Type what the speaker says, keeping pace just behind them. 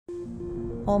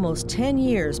Almost 10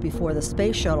 years before the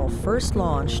space shuttle first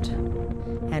launched,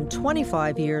 and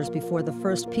 25 years before the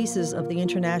first pieces of the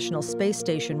International Space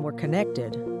Station were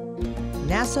connected,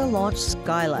 NASA launched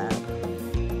Skylab,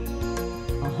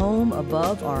 a home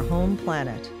above our home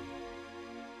planet.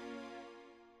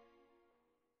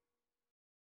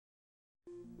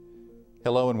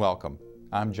 Hello and welcome.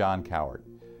 I'm John Coward.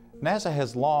 NASA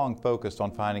has long focused on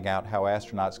finding out how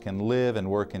astronauts can live and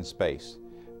work in space.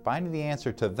 Finding the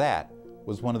answer to that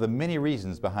was one of the many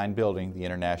reasons behind building the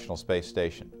International Space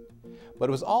Station. But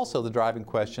it was also the driving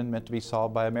question meant to be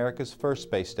solved by America's first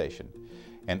space station,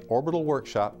 an orbital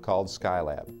workshop called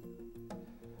Skylab.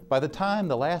 By the time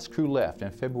the last crew left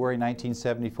in February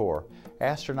 1974,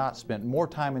 astronauts spent more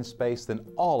time in space than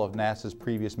all of NASA's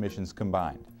previous missions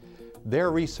combined. Their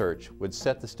research would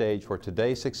set the stage for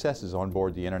today's successes on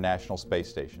board the International Space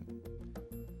Station.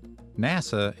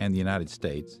 NASA and the United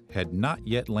States had not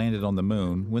yet landed on the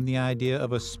moon when the idea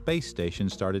of a space station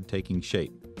started taking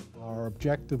shape. Our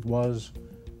objective was,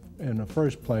 in the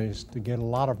first place, to get a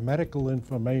lot of medical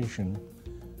information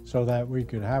so that we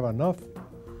could have enough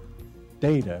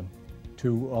data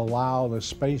to allow the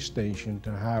space station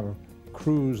to have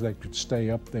crews that could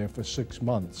stay up there for 6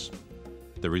 months.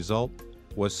 The result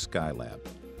was Skylab,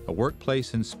 a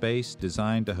workplace in space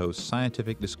designed to host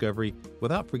scientific discovery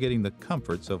without forgetting the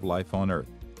comforts of life on Earth.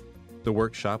 The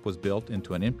workshop was built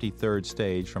into an empty third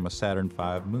stage from a Saturn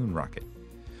V moon rocket.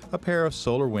 A pair of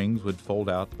solar wings would fold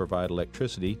out to provide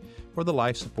electricity for the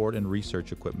life support and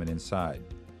research equipment inside.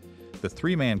 The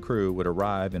three-man crew would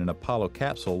arrive in an Apollo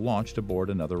capsule launched aboard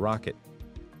another rocket.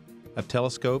 A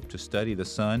telescope to study the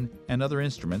sun and other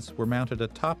instruments were mounted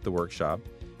atop the workshop,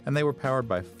 and they were powered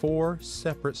by 4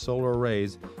 separate solar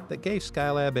arrays that gave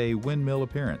Skylab a windmill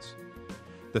appearance.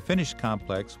 The finished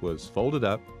complex was folded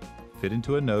up, fit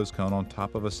into a nose cone on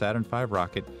top of a Saturn V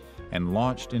rocket, and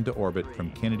launched into orbit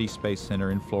from Kennedy Space Center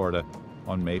in Florida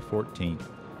on May 14,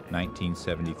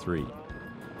 1973.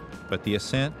 But the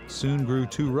ascent soon grew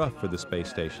too rough for the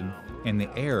space station, and the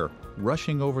air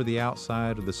rushing over the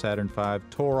outside of the Saturn V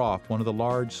tore off one of the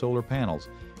large solar panels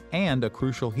and a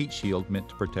crucial heat shield meant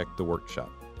to protect the workshop.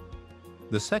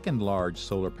 The second large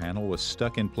solar panel was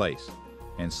stuck in place,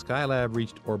 and Skylab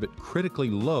reached orbit critically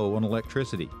low on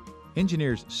electricity.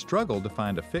 Engineers struggled to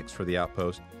find a fix for the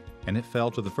outpost, and it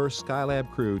fell to the first Skylab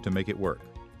crew to make it work.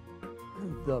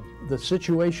 The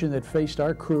situation that faced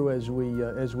our crew as we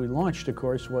launched, of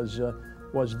course, was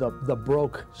the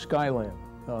broke Skylab.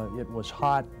 It was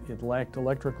hot, it lacked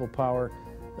electrical power,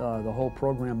 the whole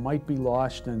program might be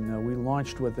lost, and we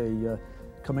launched with a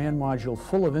command module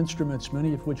full of instruments,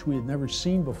 many of which we had never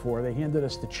seen before. They handed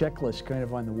us the checklist kind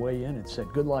of on the way in and said,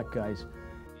 "Good luck, guys."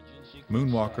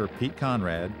 Moonwalker Pete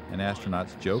Conrad and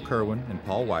astronauts Joe Kerwin and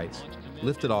Paul Weitz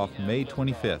lifted off May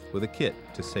 25th with a kit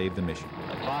to save the mission.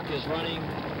 The clock is running,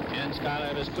 and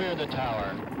Skylab has cleared the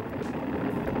tower.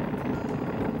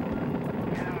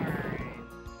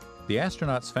 The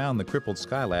astronauts found the crippled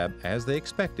Skylab as they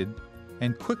expected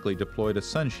and quickly deployed a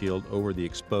sun shield over the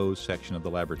exposed section of the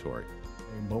laboratory.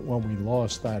 But when we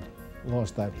lost that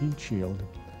heat shield,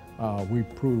 we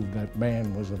proved that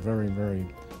man was a very, very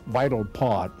vital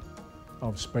part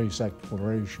of space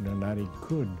exploration and that he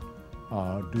could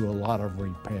do a lot of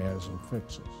repairs and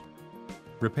fixes.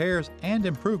 Repairs and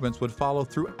improvements would follow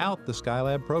throughout the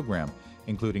Skylab program,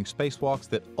 including spacewalks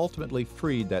that ultimately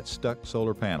freed that stuck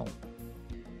solar panel.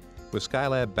 With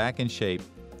Skylab back in shape,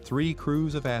 3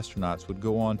 crews of astronauts would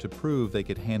go on to prove they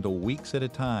could handle weeks at a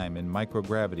time in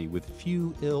microgravity with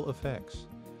few ill effects.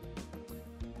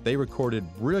 They recorded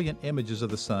brilliant images of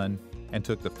the sun and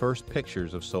took the first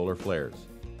pictures of solar flares.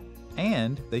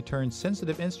 And they turned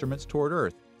sensitive instruments toward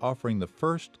Earth, offering the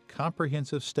first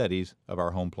comprehensive studies of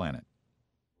our home planet.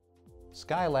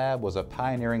 Skylab was a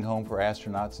pioneering home for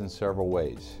astronauts in several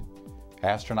ways.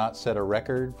 Astronauts set a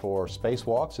record for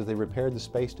spacewalks as they repaired the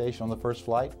space station on the first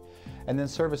flight, and then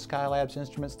serviced Skylab's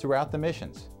instruments throughout the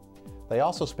missions. They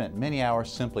also spent many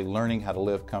hours simply learning how to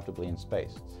live comfortably in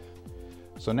space.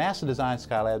 So NASA designed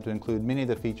Skylab to include many of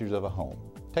the features of a home.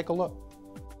 Take a look.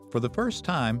 For the first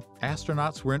time,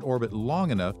 astronauts were in orbit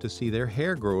long enough to see their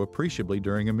hair grow appreciably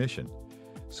during a mission.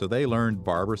 So they learned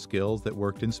barber skills that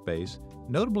worked in space,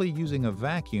 notably using a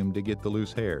vacuum to get the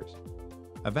loose hairs.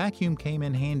 A vacuum came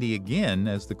in handy again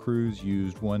as the crews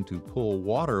used one to pull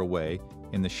water away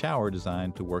in the shower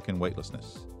designed to work in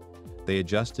weightlessness. They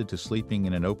adjusted to sleeping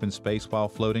in an open space while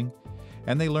floating,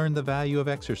 and they learned the value of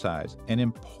exercise, an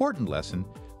important lesson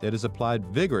that is applied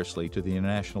vigorously to the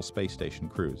International Space Station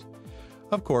crews.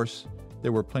 Of course,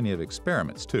 there were plenty of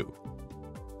experiments too.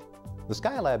 The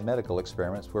Skylab medical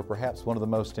experiments were perhaps one of the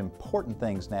most important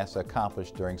things NASA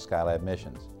accomplished during Skylab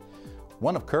missions.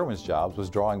 One of Kerwin's jobs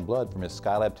was drawing blood from his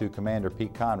Skylab 2 commander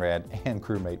Pete Conrad and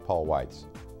crewmate Paul Weitz.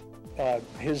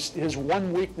 His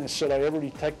one weakness that I ever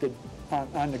detected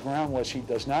on the ground was he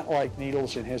does not like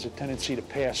needles and has a tendency to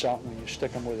pass out when you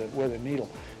stick him with a needle.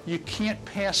 You can't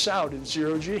pass out in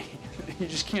zero-G. You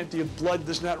just can't. The blood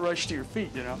does not rush to your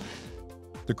feet, you know.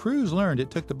 The crews learned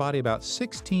it took the body about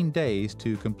 16 days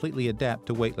to completely adapt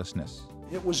to weightlessness.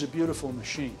 It was a beautiful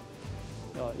machine.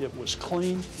 It was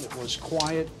clean, it was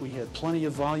quiet, we had plenty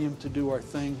of volume to do our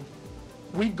thing.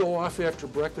 We'd go off after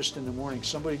breakfast in the morning.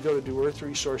 Somebody would go to do earth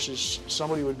resources,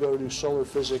 somebody would go to do solar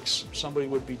physics, somebody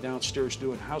would be downstairs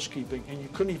doing housekeeping, and you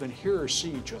couldn't even hear or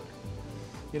see each other.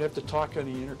 You'd have to talk on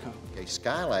the intercom. Okay,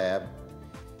 Skylab,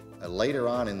 later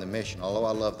on in the mission, although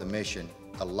I love the mission,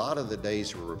 a lot of the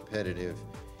days were repetitive,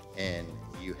 and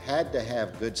you had to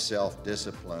have good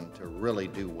self-discipline to really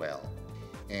do well.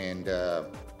 And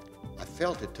I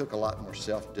felt it took a lot more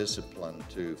self-discipline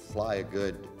to fly a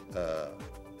good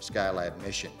Skylab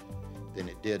mission than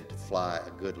it did to fly a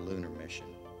good lunar mission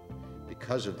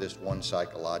because of this one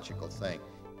psychological thing.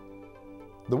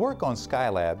 The work on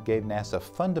Skylab gave NASA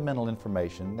fundamental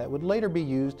information that would later be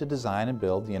used to design and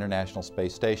build the International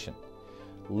Space Station.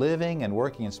 Living and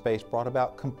working in space brought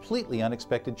about completely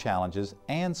unexpected challenges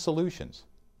and solutions.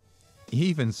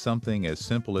 Even something as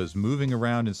simple as moving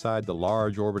around inside the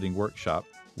large orbiting workshop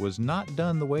was not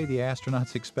done the way the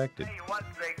astronauts expected. Tell you one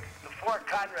thing, the four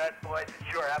Conrad boys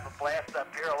would sure have a blast up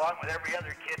here along with every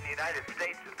other kid in the United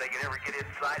States if they could ever get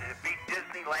inside and beat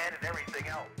Disneyland and everything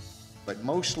else. But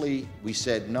mostly we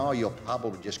said, no, you'll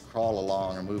probably just crawl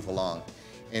along or move along.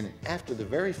 And after the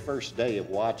very first day of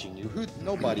watching you,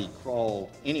 nobody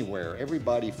crawled anywhere.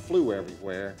 Everybody flew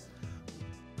everywhere.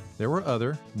 There were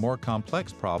other, more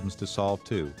complex problems to solve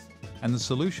too, and the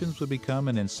solutions would become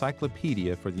an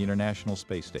encyclopedia for the International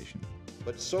Space Station.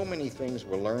 But so many things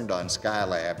were learned on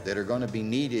Skylab that are going to be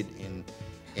needed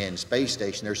in Space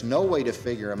Station. There's no way to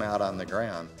figure them out on the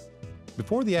ground.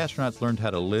 Before the astronauts learned how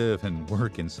to live and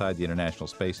work inside the International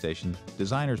Space Station,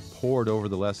 designers pored over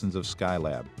the lessons of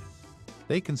Skylab.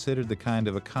 They considered the kind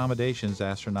of accommodations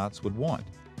astronauts would want,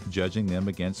 judging them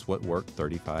against what worked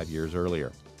 35 years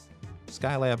earlier.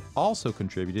 Skylab also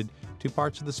contributed to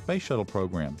parts of the Space Shuttle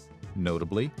program,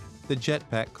 notably the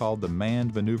jetpack called the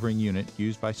Manned Maneuvering Unit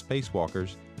used by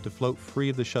spacewalkers to float free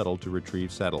of the shuttle to retrieve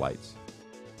satellites.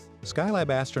 Skylab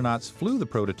astronauts flew the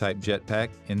prototype jetpack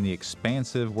in the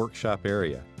expansive workshop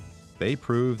area. They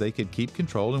proved they could keep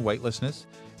control in weightlessness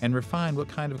and refine what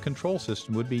kind of control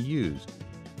system would be used.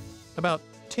 About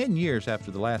 10 years after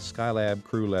the last Skylab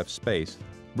crew left space,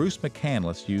 Bruce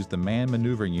McCandless used the Manned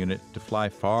Maneuvering Unit to fly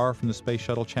far from the Space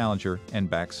Shuttle Challenger and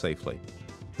back safely.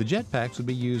 The jetpacks would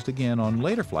be used again on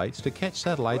later flights to catch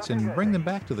satellites and bring them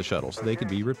back to the shuttle so they could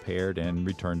be repaired and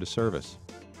returned to service.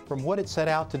 From what it set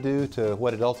out to do to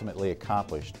what it ultimately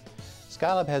accomplished,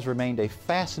 Skylab has remained a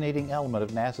fascinating element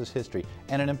of NASA's history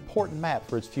and an important map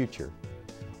for its future.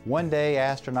 One day,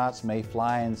 astronauts may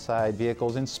fly inside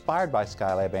vehicles inspired by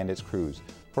Skylab and its crews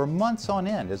for months on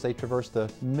end as they traverse the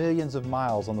millions of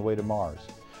miles on the way to Mars.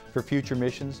 For future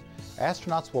missions,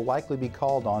 astronauts will likely be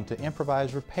called on to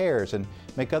improvise repairs and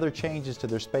make other changes to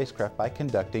their spacecraft by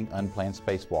conducting unplanned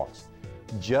spacewalks,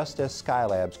 just as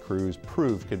Skylab's crews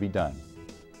proved could be done.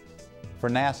 For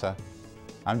NASA,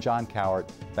 I'm John Cowart.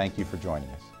 Thank you for joining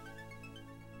us.